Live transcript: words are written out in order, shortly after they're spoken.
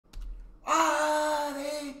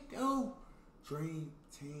Dream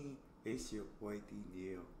Team, it's your boy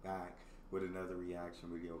Neal back with another reaction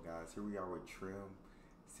video, guys. Here we are with Trem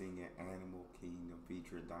singing Animal Kingdom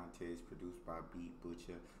featuring Dontez, produced by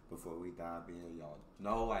Butcha. Before we dive in, y'all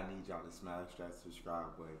know I need y'all to smash that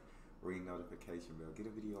subscribe button, ring notification bell, get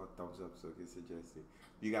a video a thumbs up so it gets suggested.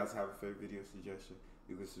 If you guys have a favorite video suggestion,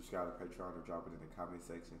 you can subscribe to Patreon or drop it in the comment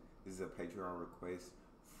section. This is a Patreon request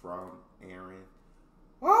from Aaron.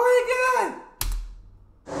 Oh my god!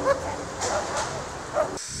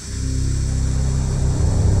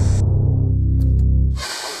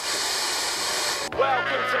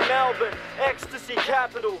 Welcome to Melbourne, ecstasy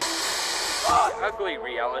capital. Ugly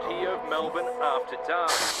reality of Melbourne after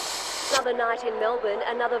dark. Another night in Melbourne,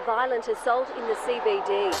 another violent assault in the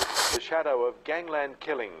CBD. The shadow of gangland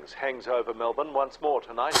killings hangs over Melbourne once more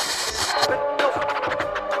tonight.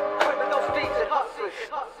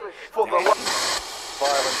 For the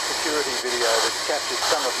violent security video that captures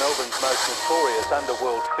some of Melbourne's most notorious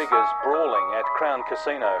underworld figures brawling at Crown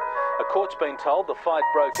Casino. A court's been told the fight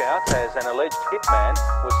broke out as an alleged hitman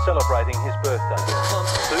was celebrating his birthday.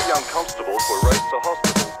 Two young constables were raced to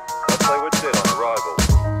hospital, but they were dead on arrival.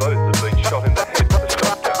 Both had been shot in the head with a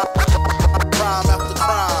shotgun. Crime after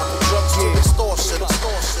crime, drugs to extortion.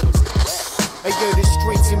 Hey yo, the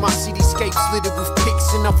streets in my cityscapes littered with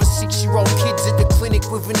pics and other 6-year-old kids at the clinic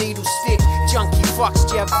with a needle stick. Junkie fucks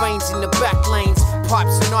jab veins in the back lanes.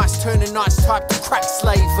 Pipes and ice turn a nice type to crack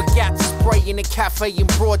slave. Forgot to spray in a cafe in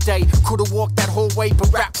broad day. Could've walked that hallway,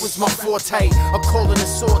 but rap was my forte. A calling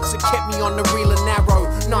of sorts that kept me on the real and narrow.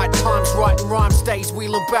 Night times writing rhymes, days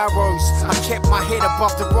wheeling barrows. I kept my head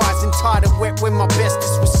above the rising tide and wet when my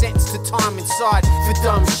bestest was sentenced to time inside. For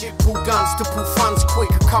dumb shit, pull guns to pull funds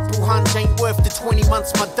quick. A couple hunch ain't worth the 20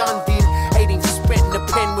 months my done did. 18 spent in the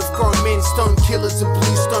pen with grown men, stone killers and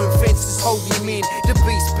bluestone fences hold him in. The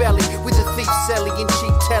beast belly with a thief celly and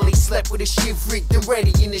cheap telly. Slept with a shiv rigged and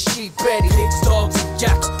ready in the sheep beddy. Hicks, dogs and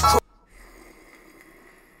jacks.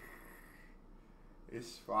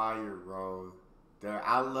 It's fire, bro.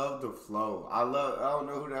 I love the flow. I don't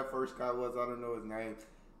know who that first guy was. I don't know his name.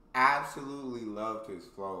 Absolutely loved his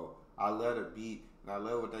flow. I love the beat. And I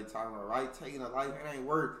love what they talking about, right? Taking a life, it ain't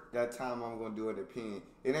worth that time I'm gonna do it at pen.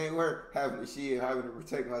 It ain't worth having to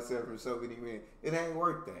protect myself from so many men. It ain't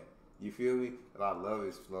worth that. You feel me? But I love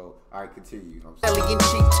his flow. Alright, continue. Telly and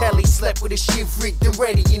cheap telly, slept with a shiv rigged and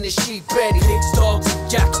ready in the sheep beddy. Hicks, dogs and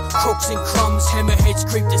jacks, crooks and crumbs, hammerheads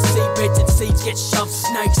creep to seabeds and seeds get shoved.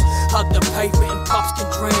 Snakes hug the pavement and pups can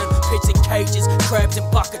drown. Pits and cages, crabs and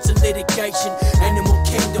buckets of litigation. Animal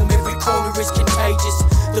kingdom, every corner is contagious.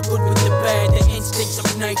 The good with the bad, the instincts of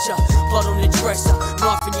nature. Blood on the dresser,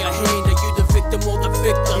 knife in your hand. Are you the victim or the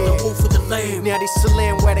victor? The wolf or the lamb? Now this the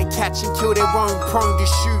land where they catch and kill their own, prone to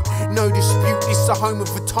shoot. No dispute, it's a home of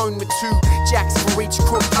atonement too. Jacks for each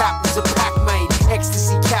crook cap was a pack made.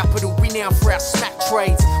 Ecstasy capital, renowned for our smack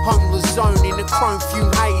trades. Homeless zone in a chrome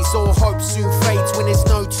fume haze. All hope soon fades when there's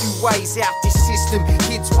no two ways out this system.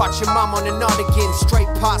 Kids watch your mum on a nut again. Straight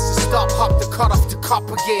past the stop, hop the cut off the cop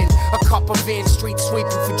again. A copper van street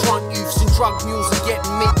sweeping for drunk youths, and drug mules are getting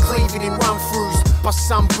meat cleaving in run-throughs by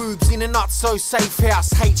some boobs in a not-so-safe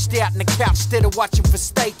house. H'd out on the couch instead of watching for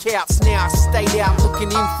stakeouts. Now I stayed out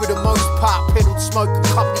looking in for the most part. Peddled smoke, a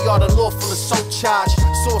couple of the lawful assault charge.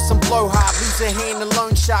 Saw some blowhard lose a hand to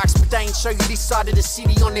loan sharks, but they ain't show you this side of the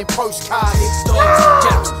city on their postcards. It's dogs,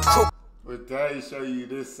 jacks, crook. But they show you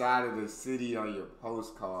this side of the city on your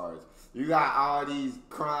postcards. You got all these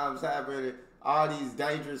crimes happening, all these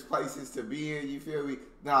dangerous places to be in, you feel me?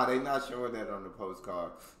 Nah, they not showing that on the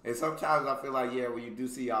postcard. And sometimes I feel like, yeah, when you do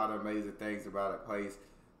see all the amazing things about a place,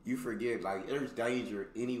 you forget, like, there's danger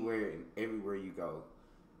anywhere and everywhere you go.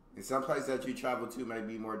 And some places that you travel to may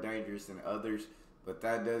be more dangerous than others, but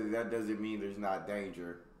that doesn't mean there's not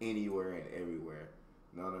danger anywhere and everywhere.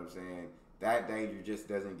 You know what I'm saying? That danger just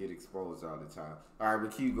doesn't get exposed all the time. All right, but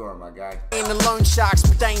keep going, my guy. And the loan sharks,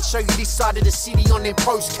 but they ain't show you this side of the city on their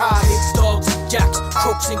postcards. Hicks, dogs and jacks,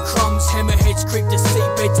 crooks and crumbs, hammerheads creep to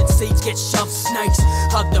seabeds and seeds get shoved. Snakes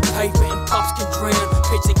hug the pavement and pups can drown.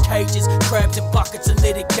 Pits and cages, crabs and buckets of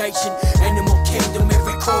litigation. Animal kingdom,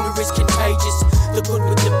 every corner is contagious. The good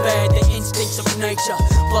with the bad, the instincts of nature.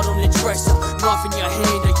 Blood on the dresser, knife in your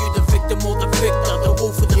hand. Are you the victim or the victor? The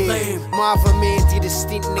wolf or the lamb? My other man did a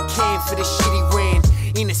stint in the can for the shit he ran.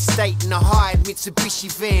 In a state in a hired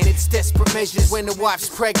Mitsubishi van. It's desperate measures when the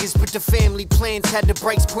wife's preggers, but the family plans had the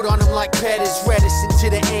brakes put on them like petters. Reticent to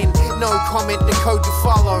the end, no comment, the code to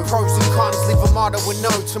follow. Pros and cons, live a motto with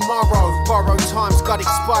no tomorrow. Borrowed times got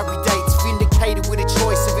expiry dates, vindicate hated with a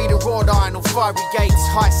choice of either wrought iron or fiery gates.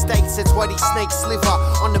 High stakes, that's why these snakes sliver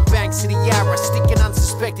on the banks of the Yarra, sticking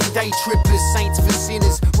unsuspecting day trippers. Saints for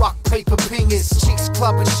sinners, rock paper pingers, chicks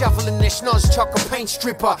clubbing, shoveling their schnoz, chuck a paint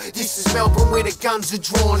stripper. This is Melbourne where the guns are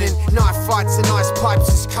drawn in. Knife fights and ice pipes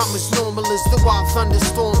has come as normal as the wild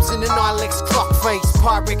thunderstorms in an Ilex clock face.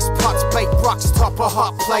 Pyrex pots, baked rocks, top of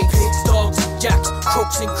hot plates. Pigs, dogs, jacks,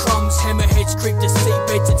 crooks and crumbs. Hammerheads creep the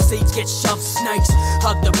seabeds and seeds get shoved. Snakes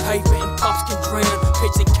hug the pavement and pups can drown.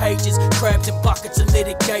 Pits and cages, crabs and buckets of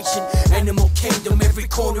litigation. Animal kingdom, every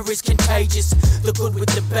corner is contagious. The good with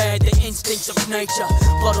the bad, the instincts of nature.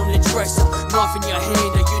 Blood on the dresser, knife in your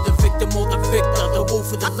hand. Are you the victim or the victor, the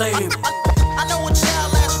wolf or the lamb? I know a child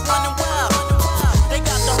that's running wild. They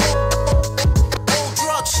got the whole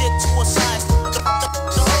drug shit to a side.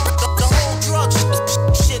 The whole drug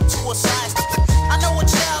shit to a side. I know a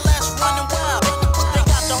child that's running wild. They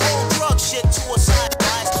got the whole drug shit to a side.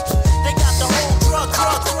 They got the whole drug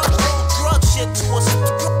shit to a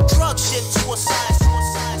drug shit to a side.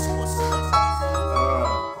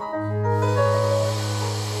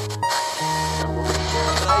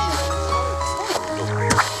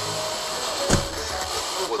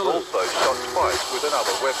 With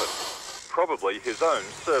another weapon, probably his own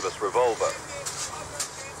service revolver.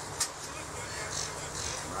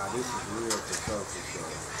 Nah, this is real for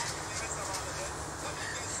sure.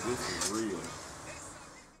 This is real.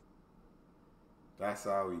 That's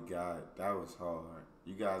all we got. That was hard.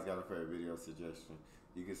 You guys got a favorite video suggestion?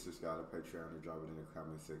 You can subscribe to Patreon and drop it in the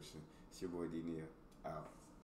comment section. It's your boy D Neal. Out.